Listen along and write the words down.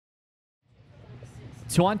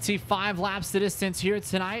25 laps the distance here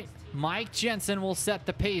tonight. Mike Jensen will set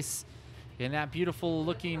the pace in that beautiful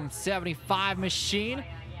looking 75 machine.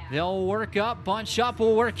 They'll work up, bunch up,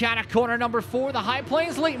 will work out at corner number 4. The High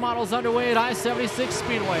Plains late models underway at I-76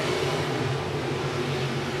 Speedway.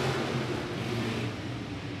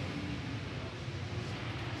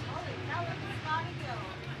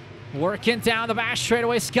 Working down the back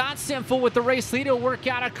straightaway, Scott Simple with the race lead. He'll work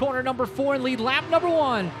out at corner number 4 and lead lap number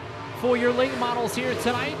 1 for your late models here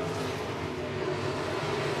tonight.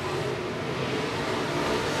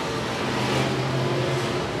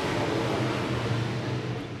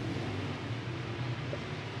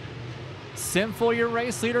 Simple, your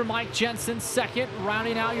race leader. Mike Jensen second.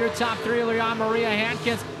 Rounding out your top 3, Leon Maria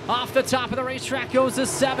Hankins. Off the top of the racetrack goes the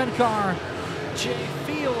 7 car. Jay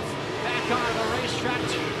Fields back on the racetrack.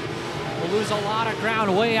 Will lose a lot of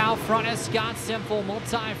ground way out front as Scott Simple,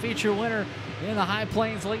 multi-feature winner in the High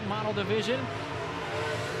Plains late model division.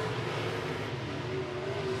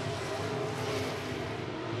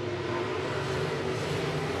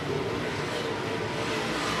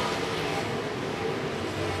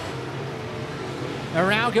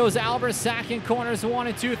 Around goes Albert Sack in corners 1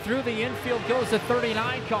 and 2. Through the infield goes the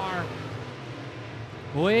 39 car.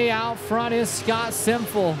 Way out front is Scott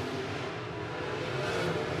Simple.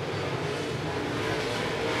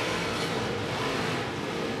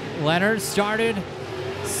 Leonard started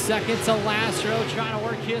second to last row, trying to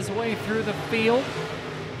work his way through the field.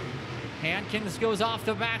 Hankins goes off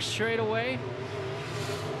the back straightaway.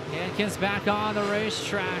 Hankins back on the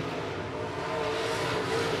racetrack.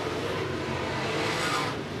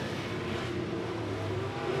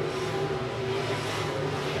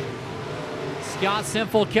 Scott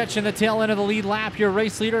Simple catching the tail end of the lead lap. Your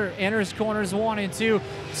race leader enters corners 1 and 2.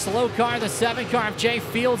 Slow car, the 7 car of Jay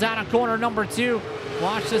Fields out of corner number 2.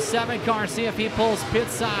 Watch the 7 car, see if he pulls pit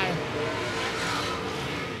side.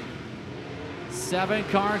 7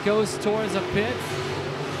 car goes towards the pit.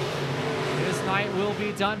 This night will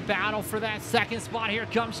be done. Battle for that second spot. Here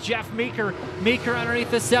comes Jeff Meeker. Meeker underneath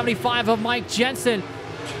the 75 of Mike Jensen.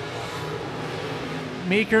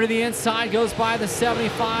 Meeker to the inside, goes by the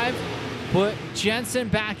 75. Put Jensen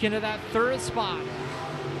back into that 3rd spot.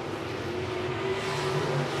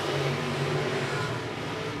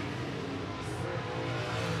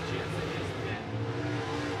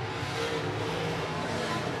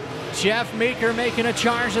 Jeff Meeker making a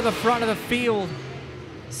charge to the front of the field.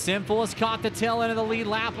 Simple has caught the tail end of the lead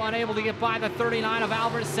lap, unable to get by the 39 of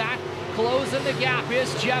Albert Sack. Closing the gap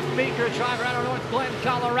is Jeff Meeker, driver out of North Clinton,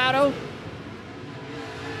 Colorado.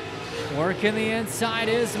 Working the inside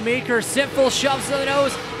is Meeker. Simple shoves to the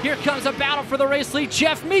nose. Here comes a battle for the race lead.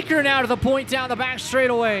 Jeff Meeker now to the point down the back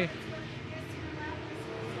straightaway.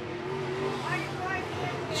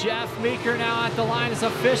 Jeff Meeker now at the line as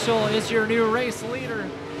official is your new race leader.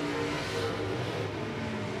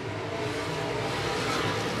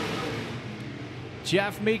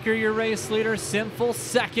 Jeff Meeker, your race leader. Simple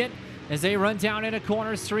second as they run down into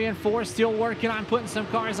corners 3 and 4. Still working on putting some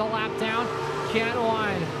cars a lap down. Can't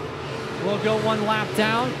wide. We'll go 1 lap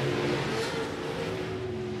down.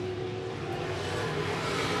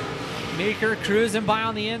 Meeker cruising by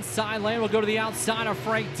on the inside lane. We'll go to the outside of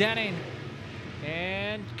Frank Denning.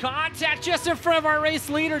 And contact just in front of our race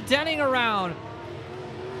leader, Denning around.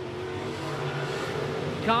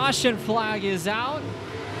 Caution flag is out.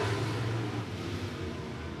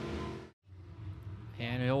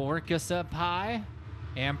 And he'll work us up high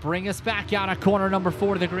and bring us back out of corner number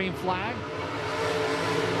 4 to the green flag.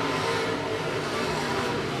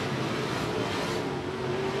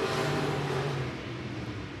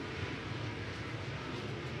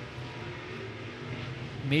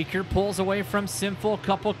 Meeker pulls away from Simple,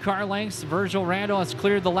 couple car lengths. Virgil Randall has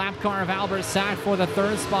cleared the lap car of Albert Sack for the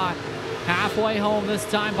 3rd spot. Halfway home this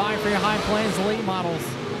time by for your High Plains late models.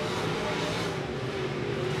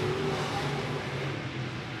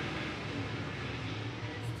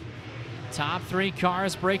 Top 3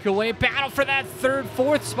 cars break away. Battle for that 3rd,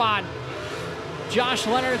 4th spot. Josh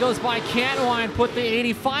Leonard goes by Cantwine, put the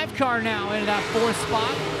 85 car now into that 4th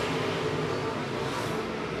spot.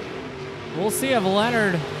 We'll see if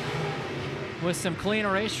Leonard, with some clean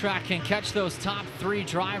racetrack, can catch those top 3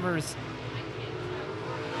 drivers.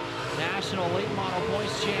 National Late Model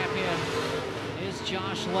Points champion is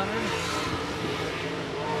Josh Leonard,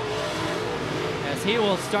 as he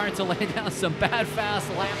will start to lay down some bad fast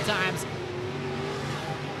lap times.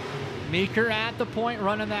 Meeker at the point,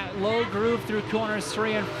 running that low groove through corners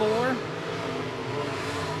 3 and 4.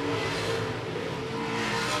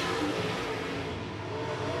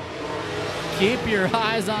 Keep your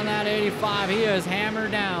eyes on that 85. He is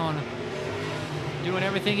hammered down. Doing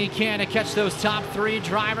everything he can to catch those top 3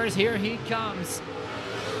 drivers. Here he comes.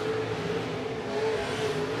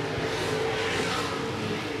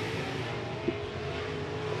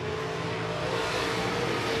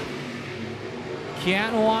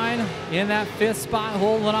 Cantwine in that 5th spot,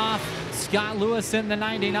 holding off Scott Lewis in the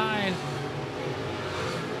 99.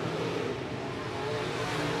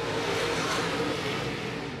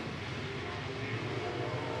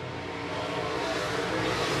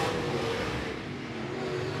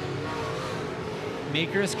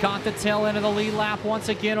 Meeker's caught the tail end of the lead lap once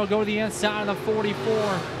again. He'll go to the inside of the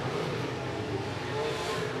 44.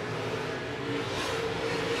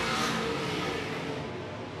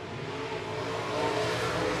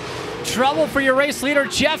 Trouble for your race leader,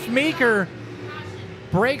 Jeff Meeker.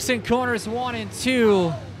 Brakes in corners 1 and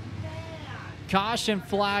 2. Caution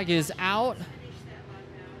flag is out.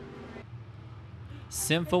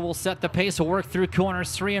 Simple will set the pace. Will work through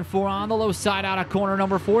corners 3 and 4 on the low side out of corner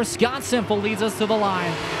number 4. Scott Simple leads us to the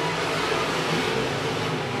line.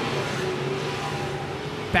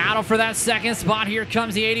 Battle for that 2nd spot. Here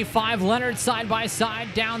comes the 85. Leonard side by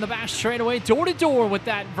side down the back straightaway, door to door with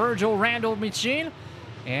that Virgil Randall machine.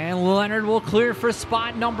 And Leonard will clear for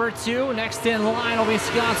spot number 2. Next in line will be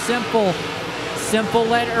Scott Simple. Simple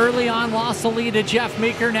led early on, lost the lead to Jeff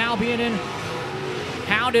Meeker, now being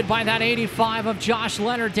hounded by that 85 of Josh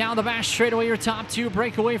Leonard down the back straightaway. Your top 2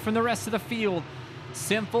 break away from the rest of the field.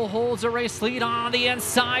 Simple holds a race lead on the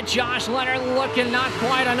inside. Josh Leonard looking not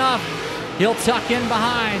quite enough. He'll tuck in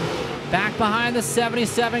behind. Back behind the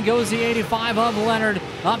 77 goes the 85 of Leonard.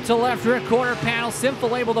 Up to left rear quarter panel.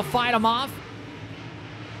 Simple able to fight him off.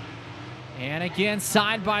 And again,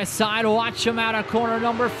 side by side, watch him out of corner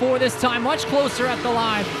number 4 this time, much closer at the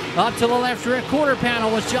line. Up to the left rear quarter panel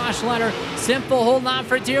was Josh Leonard. Simple holding on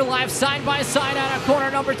for dear life, side by side out of corner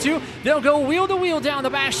number 2. They'll go wheel to wheel down the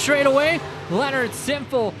back straightaway. Leonard,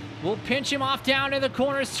 Simple will pinch him off down to the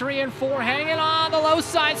corners 3 and 4, hanging on the low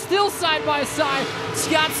side, still side by side.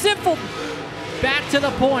 Scott Simple back to the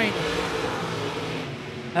point.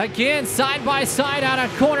 Again, side by side out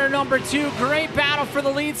of corner number 2. Great battle for the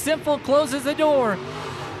lead. Simple closes the door.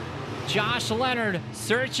 Josh Leonard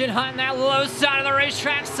searching, hunting that low side of the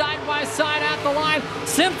racetrack, side by side at the line.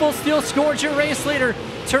 Simple still scores your race leader.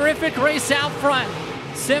 Terrific race out front.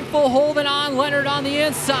 Simple holding on, Leonard on the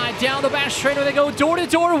inside. Down the back straightaway they go, door to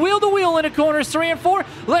door, wheel to wheel into corners 3 and 4.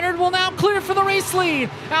 Leonard will now clear for the race lead.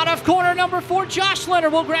 Out of corner number 4, Josh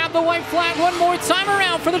Leonard will grab the white flag one more time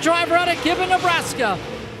around for the driver out of Gibbon, Nebraska.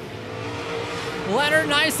 Leonard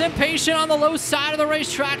nice and patient on the low side of the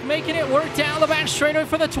racetrack, making it work down the back straightaway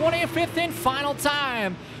for the 25th and final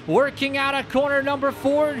time. Working out of corner number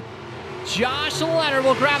 4, Josh Leonard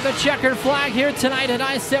will grab the checkered flag here tonight at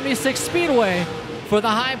I-76 Speedway for the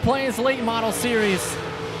High Plains Late Model Series.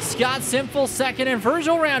 Scott Simple second and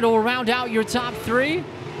Virgil Randall will round out your top 3.